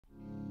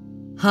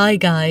Hi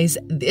guys,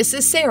 this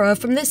is Sarah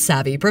from The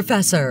Savvy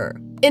Professor.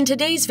 In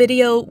today's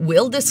video,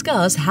 we'll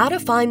discuss how to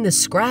find the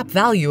scrap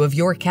value of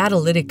your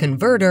catalytic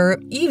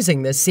converter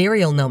using the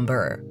serial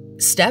number.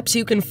 Steps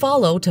you can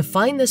follow to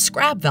find the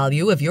scrap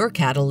value of your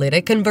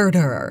catalytic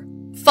converter.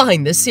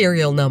 Find the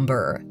serial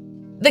number.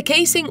 The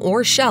casing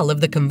or shell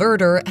of the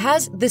converter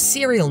has the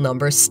serial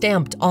number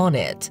stamped on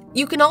it.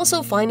 You can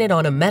also find it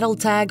on a metal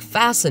tag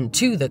fastened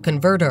to the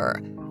converter.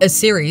 A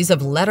series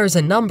of letters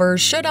and numbers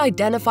should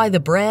identify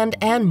the brand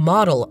and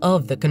model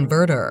of the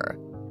converter.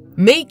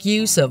 Make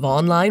use of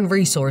online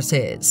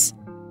resources.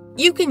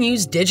 You can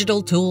use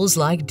digital tools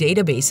like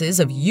databases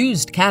of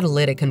used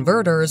catalytic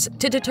converters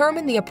to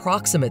determine the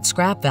approximate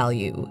scrap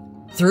value.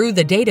 Through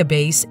the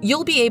database,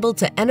 you'll be able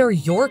to enter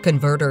your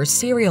converter's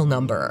serial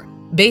number.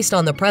 Based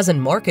on the present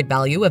market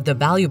value of the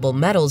valuable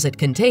metals it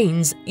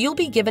contains, you'll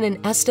be given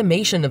an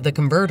estimation of the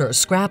converter's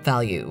scrap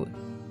value.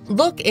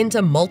 Look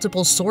into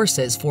multiple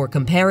sources for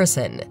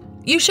comparison.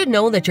 You should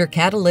know that your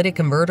catalytic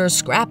converter's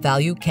scrap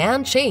value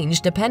can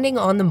change depending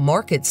on the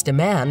market's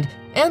demand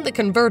and the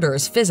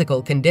converter's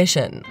physical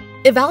condition.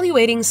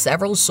 Evaluating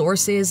several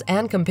sources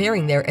and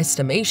comparing their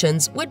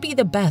estimations would be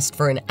the best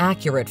for an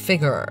accurate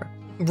figure.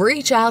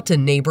 Reach out to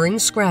neighboring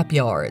scrap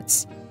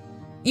yards.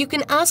 You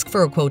can ask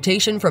for a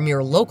quotation from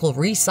your local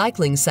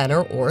recycling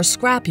center or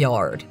scrap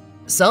yard.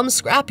 Some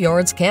scrap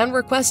yards can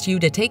request you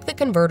to take the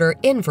converter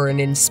in for an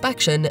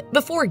inspection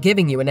before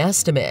giving you an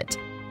estimate.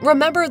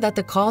 Remember that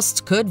the costs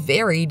could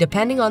vary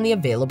depending on the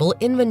available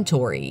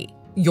inventory.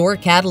 Your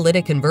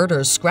catalytic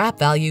converter's scrap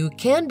value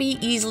can be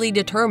easily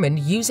determined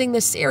using the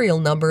serial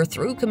number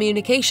through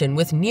communication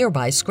with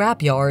nearby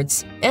scrap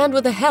yards and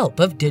with the help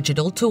of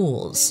digital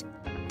tools.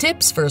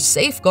 Tips for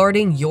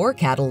safeguarding your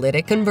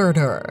catalytic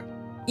converter.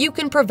 You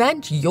can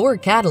prevent your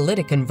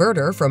catalytic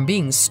converter from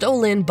being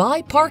stolen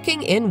by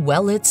parking in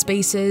well-lit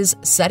spaces,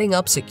 setting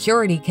up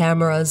security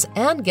cameras,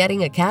 and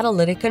getting a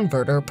catalytic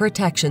converter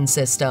protection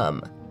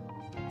system.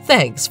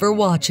 Thanks for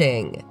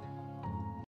watching.